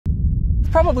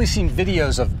You've probably seen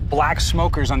videos of black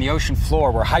smokers on the ocean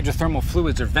floor where hydrothermal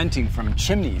fluids are venting from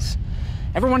chimneys.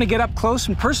 Ever want to get up close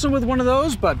and personal with one of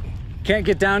those, but can't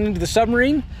get down into the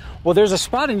submarine? Well, there's a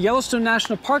spot in Yellowstone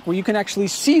National Park where you can actually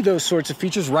see those sorts of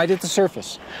features right at the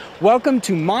surface. Welcome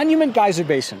to Monument Geyser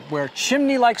Basin, where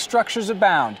chimney-like structures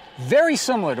abound, very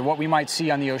similar to what we might see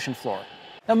on the ocean floor.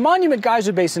 Now, Monument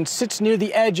Geyser Basin sits near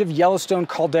the edge of Yellowstone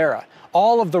Caldera.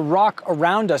 All of the rock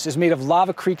around us is made of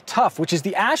Lava Creek tuff, which is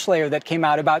the ash layer that came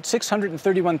out about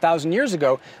 631,000 years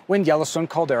ago when Yellowstone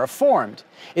Caldera formed.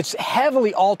 It's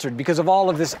heavily altered because of all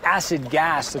of this acid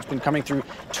gas that's been coming through,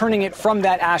 turning it from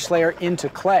that ash layer into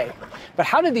clay. But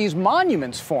how did these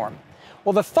monuments form?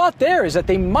 Well, the thought there is that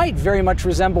they might very much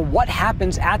resemble what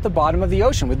happens at the bottom of the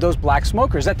ocean with those black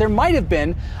smokers, that there might have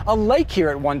been a lake here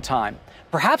at one time.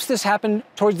 Perhaps this happened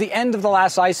towards the end of the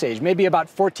last ice age, maybe about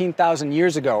 14,000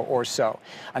 years ago or so.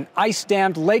 An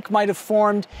ice-dammed lake might have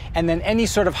formed, and then any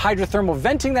sort of hydrothermal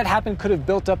venting that happened could have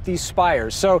built up these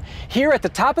spires. So here at the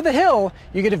top of the hill,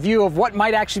 you get a view of what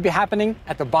might actually be happening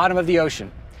at the bottom of the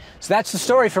ocean. So that's the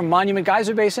story from Monument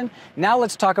Geyser Basin. Now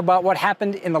let's talk about what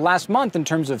happened in the last month in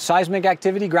terms of seismic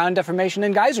activity, ground deformation,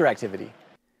 and geyser activity.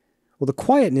 Well, the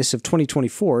quietness of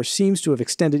 2024 seems to have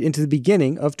extended into the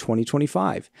beginning of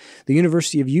 2025. The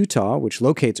University of Utah, which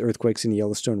locates earthquakes in the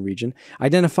Yellowstone region,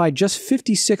 identified just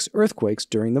 56 earthquakes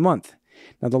during the month.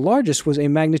 Now, the largest was a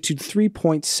magnitude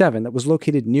 3.7 that was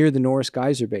located near the Norris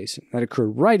Geyser Basin. That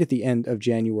occurred right at the end of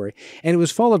January, and it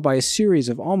was followed by a series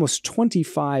of almost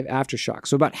 25 aftershocks.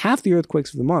 So about half the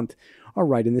earthquakes of the month are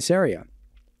right in this area.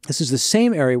 This is the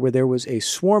same area where there was a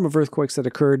swarm of earthquakes that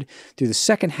occurred through the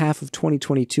second half of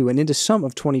 2022 and into some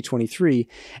of 2023,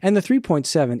 and the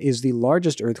 3.7 is the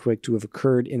largest earthquake to have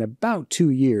occurred in about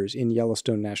 2 years in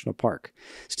Yellowstone National Park.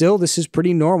 Still, this is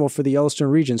pretty normal for the Yellowstone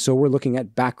region, so we're looking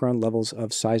at background levels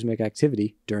of seismic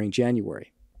activity during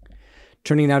January.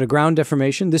 Turning now to ground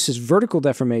deformation, this is vertical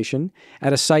deformation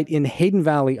at a site in Hayden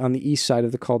Valley on the east side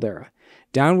of the caldera.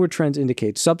 Downward trends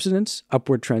indicate subsidence,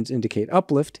 upward trends indicate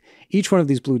uplift. Each one of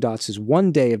these blue dots is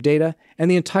 1 day of data,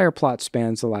 and the entire plot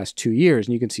spans the last 2 years.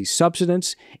 And you can see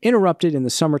subsidence interrupted in the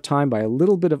summertime by a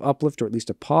little bit of uplift, or at least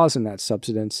a pause in that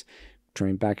subsidence,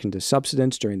 turning back into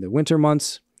subsidence during the winter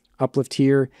months. Uplift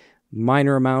here,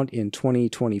 minor amount in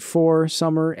 2024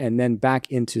 summer, and then back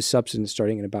into subsidence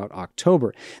starting in about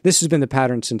October. This has been the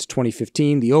pattern since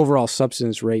 2015. The overall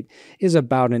subsidence rate is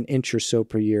about an inch or so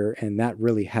per year, and that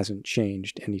really hasn't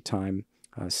changed any time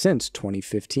since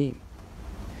 2015.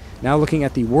 Now looking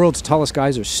at the world's tallest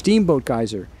geyser, Steamboat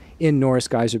Geyser in Norris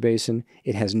Geyser Basin.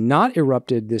 It has not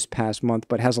erupted this past month,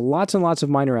 but has lots and lots of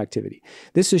minor activity.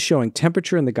 This is showing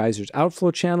temperature in the geyser's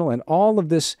outflow channel, and all of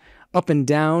this up and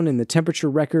down in the temperature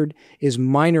record is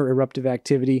minor eruptive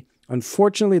activity.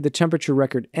 Unfortunately, the temperature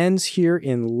record ends here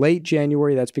in late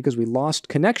January. That's because we lost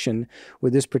connection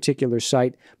with this particular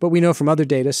site. But we know from other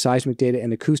data, seismic data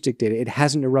and acoustic data, it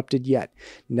hasn't erupted yet.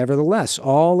 Nevertheless,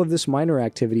 all of this minor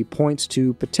activity points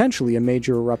to potentially a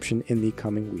major eruption in the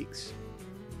coming weeks.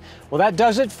 Well, that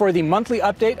does it for the monthly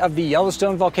update of the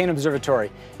Yellowstone Volcano Observatory.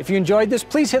 If you enjoyed this,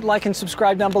 please hit like and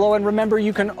subscribe down below. And remember,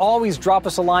 you can always drop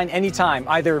us a line anytime.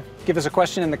 Either give us a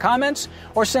question in the comments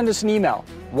or send us an email.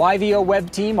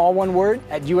 YVOWebteam, all one word,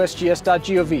 at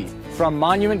usgs.gov. From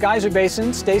Monument Geyser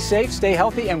Basin, stay safe, stay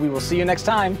healthy, and we will see you next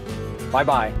time.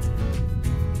 Bye-bye.